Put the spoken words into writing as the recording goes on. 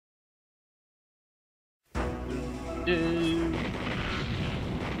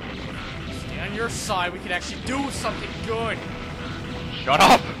Stay on your side, we can actually do something good. Shut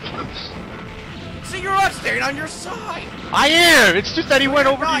up! See, you're not staying on your side! I am! It's just that he went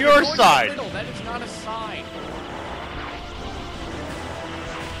over to your side! That is not a sign.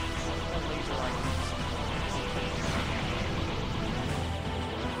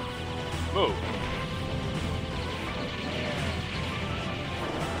 Move.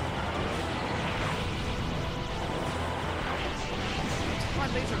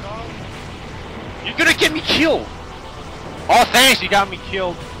 Laser dog. You're gonna get me killed! Oh, thanks, you got me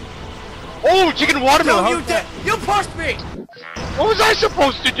killed. Oh, chicken watermelon! No, you pushed me! What was I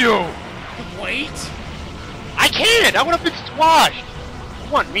supposed to do? Wait! I can't! I would have been squashed!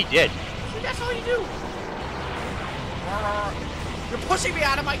 You want me dead. See, that's all you do! You're pushing me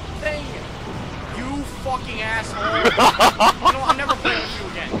out of my thing! You fucking asshole! You know, I'm never playing with you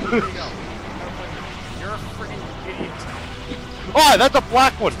again. There you go. You're a freaking idiot. Oh, that's a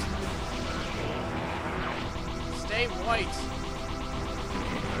black one! Stay white.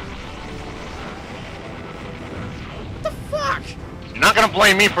 What the fuck? You're not gonna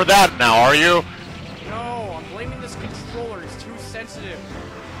blame me for that now, are you? No, I'm blaming this controller. It's too sensitive.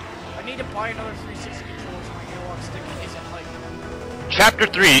 I need to buy another 360 controller so my analog stick isn't like... Chapter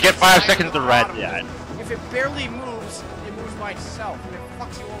 3, you get 5 seconds to red. Yeah. If it barely moves, it moves by itself, and it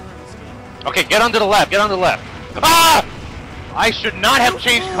fucks you over in this game. Okay, get on to the left, get on the left. Ah! I should not have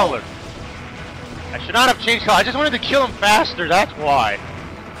changed color. I should not have changed color. I just wanted to kill him faster, that's why.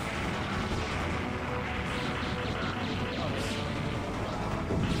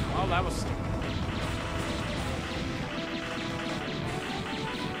 Oh, that was stupid.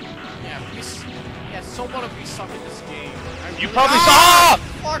 Yeah, so much of me suck at this game. You probably saw!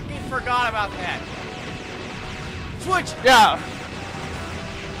 Fucking forgot about that. Switch! Yeah.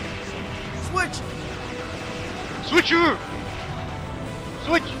 Switch! Switch you!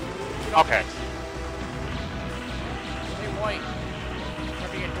 Switch! Okay. Stay white.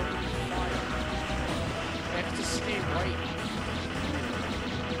 Never get dirty with fire. I have to stay white.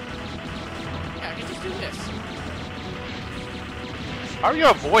 Yeah, I can just do this. How are you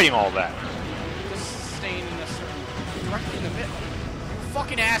avoiding all that? Just staying in this directly in the middle. You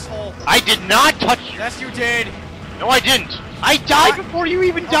fucking asshole. I did not touch you! Yes, you did. No, I didn't! I died before you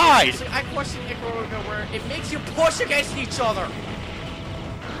even died! See, I question Ikaruga where it makes you push against each other.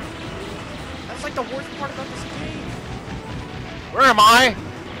 That's like the worst part about this game. Where am I?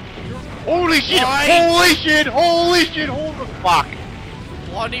 Holy shit! Right. Holy shit! Holy shit! Holy fuck!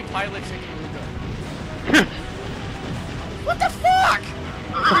 Blondie pilots Ikaruga. What the fuck?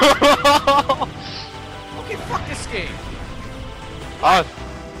 Okay, fuck this game.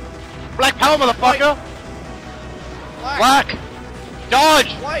 Black power, motherfucker! Black!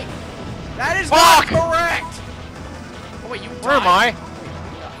 Dodge! White! That is Fuck! not correct! Oh wait, you Where am I?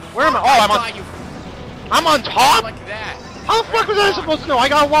 Where am I? Oh, I'm on top? Like that. How the fuck was I supposed to know? I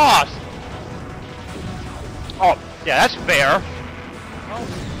got lost! Oh, yeah, that's fair. Oh.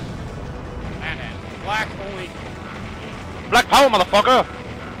 Black only. Black power, motherfucker!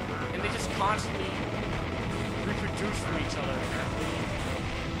 And they just constantly reproduce from each other.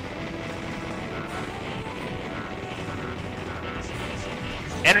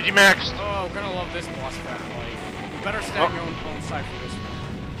 Energy max! Oh, gonna love this boss fight. You better stay on your own side for this one.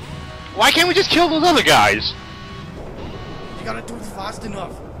 Why can't we just kill those other guys? You gotta do it fast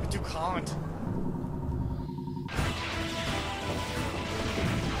enough, but you can't.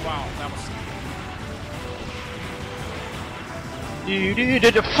 Wow, that was...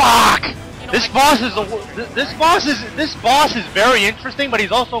 Fuck! You know, This boss is very interesting, but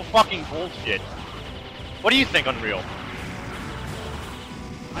he's also fucking bullshit. What do you think, Unreal?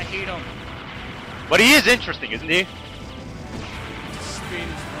 I hate him. But he is interesting, isn't he? Just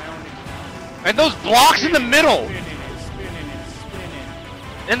spins round and round. And those blocks in the middle! Spinning and spinning and spinning.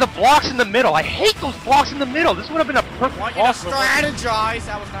 And the blocks in the middle! I hate those blocks in the middle! This would have been a perfect Want you to boss. strategize!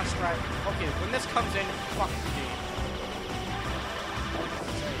 That was not strategy. Okay, when this comes in, fuck the game.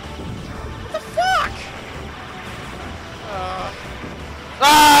 What the fuck? Ah! I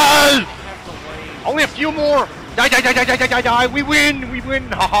have to wait. Only a few more! Die, die, die, die, die, die, die, die! We win! We win!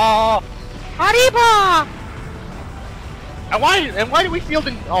 Haha! Arriba! And why did we field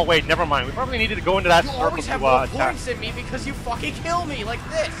in... Oh wait, never mind. We probably needed to go into that You circle always have to more attack. points than me because you fucking kill me like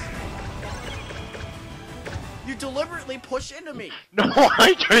this. You deliberately push into me. No,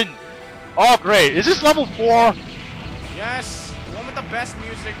 I didn't! Oh great, is this level 4? Yes, the one with the best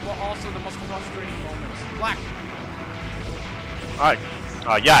music, but also the most frustrating moments. Black. Alright.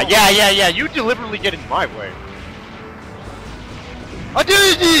 Yeah, you deliberately get in my way. Oh,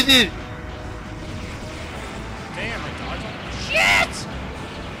 dude! Damn,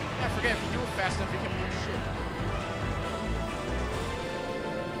 significant shit.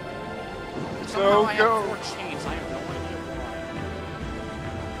 Go, Somehow I go. have 4 chains. I have no idea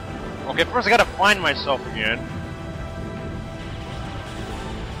why. Okay, first I gotta find myself again.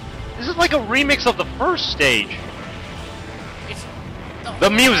 This is like a remix of the first stage. It's The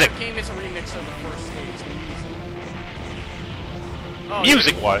music. The game is a remix of the first stage. The music. Oh,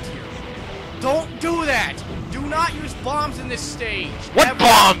 Music what? Don't do that! Do not use bombs in this stage. What Never.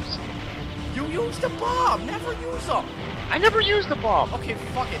 bombs? You used a bomb. Never use them. I never used the bomb. Okay,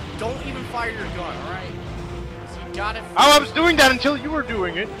 fuck it. Don't even fire your gun, alright? So you got it. Oh, I was doing that until you were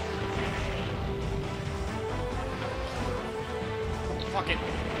doing it. Fuck it.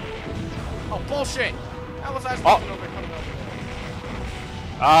 Oh, bullshit. How was I supposed to know they're coming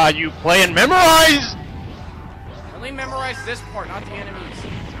over? You play and memorize! Only memorize this part, not the enemies.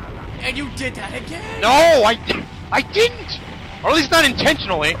 And you did that again! No, I didn't! Or at least not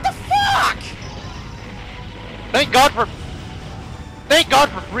intentionally. What the fuck? Thank God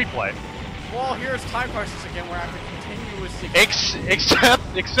for free play. Well, here's Time Crisis again, where I have to continuously...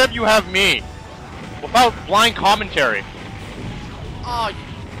 Except you have me. Without blind commentary. Oh,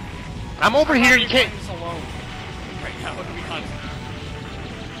 I'm over here, you can't... alone right now, to be honest.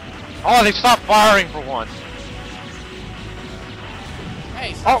 Oh, they stopped firing for once.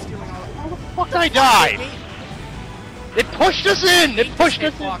 Hey, stop Oh, stealing all how the fuck did I die? It pushed us in! It pushed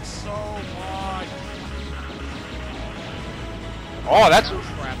us in! So much. Oh, that's...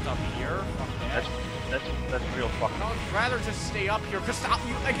 Trapped up here. Fuck that. That's real fucking... I'd rather just stay up here, because stop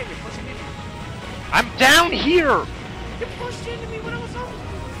you. Again, you're pushing into me. I'm down here! You pushed into me when I was up.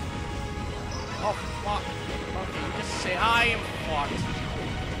 Oh, fuck. Okay, you just say, I am fucked.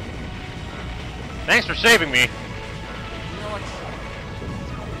 Thanks for saving me. You know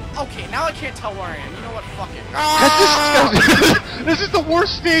what? Okay, now I can't tell where I am. You know what? Fuck it. This is the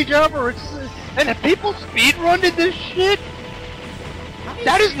worst stage ever. And if people speedrunning this shit?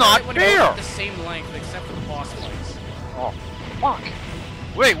 That is not fair. The same length except for the boss fights. Oh, fuck.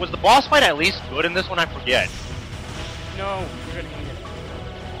 Wait, was the boss fight at least good in this one? I forget. No, you're gonna hate it.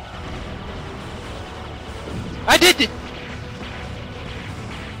 I did it!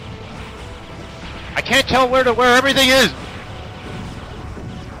 I can't tell where everything is!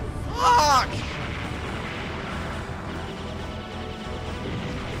 Fuck!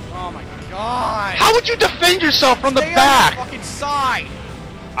 Oh my god! How would you defend yourself from the Stay back? on the fucking side!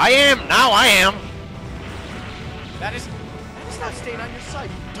 I am, now I am. That is not staying on your side.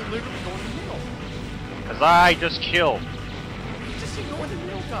 You're literally going in the middle. Cause I just killed. Just ignore the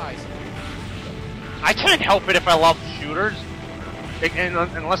middle guys. I can't help it if I love shooters.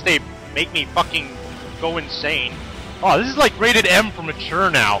 Unless they make me fucking go insane. Oh, this is like rated M for mature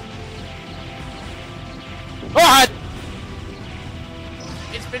now. God!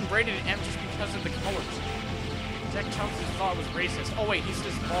 It's been rated M just because of the colors. Jack Chunks thought it was racist. Oh wait, he's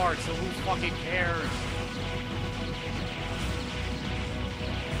just barred, so who fucking cares?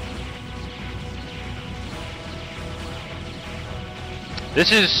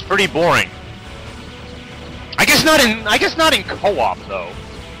 This is pretty boring. I guess not in co-op though.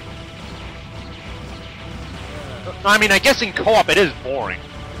 I mean, I guess in co-op it is boring.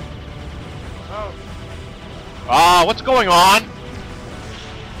 Oh. What's going on?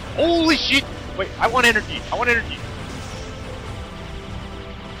 Holy shit! Wait, I want energy. I want energy.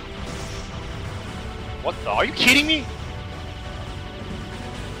 What the? Are you kidding me?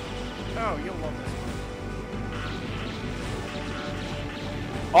 Oh, you'll love this.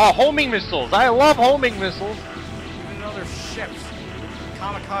 Oh, homing missiles! I love homing missiles! Even though they're ships.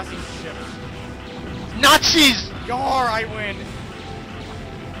 Kamikaze ships. Nazis! Yar, I win!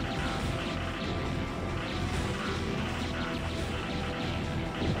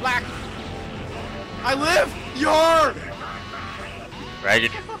 Black! I live! Yar!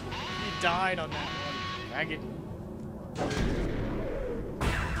 Ragged. He died on that one. Ragged.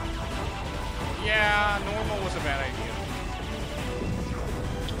 Yeah, normal was a bad idea.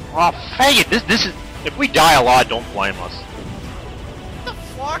 Oh, fang it! This is... If we die a lot, don't blame us. What the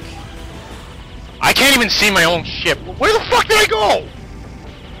fuck? I can't even see my own ship. Where the fuck did I go?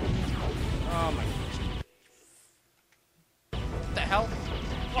 Oh my gosh. What the hell?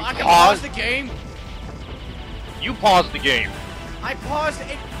 Well, I can Pause. pause the game. You paused the game. I paused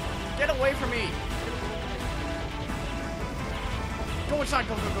it. Get away from me. Go inside,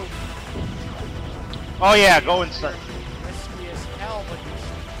 go, go, go. Oh yeah, go inside. Risky as hell, but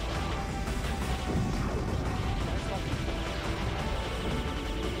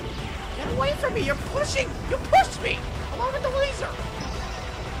get away from me! You're pushing! You pushed me! Along with the laser!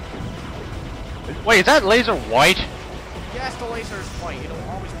 Wait, is that laser white? Yes, the laser is white. It'll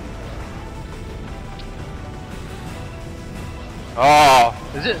always be.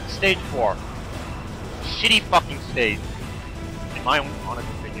 Oh, is it stage 4? Shitty fucking stage. In my own honest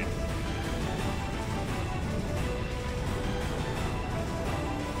opinion.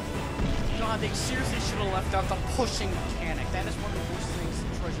 God, they seriously should have left out the pushing mechanic. That is one of the worst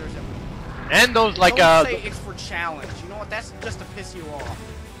things treasures ever. And those like Don't say it's for challenge. You know what? That's just to piss you off.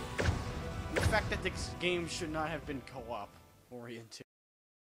 The fact that this game should not have been co-op oriented.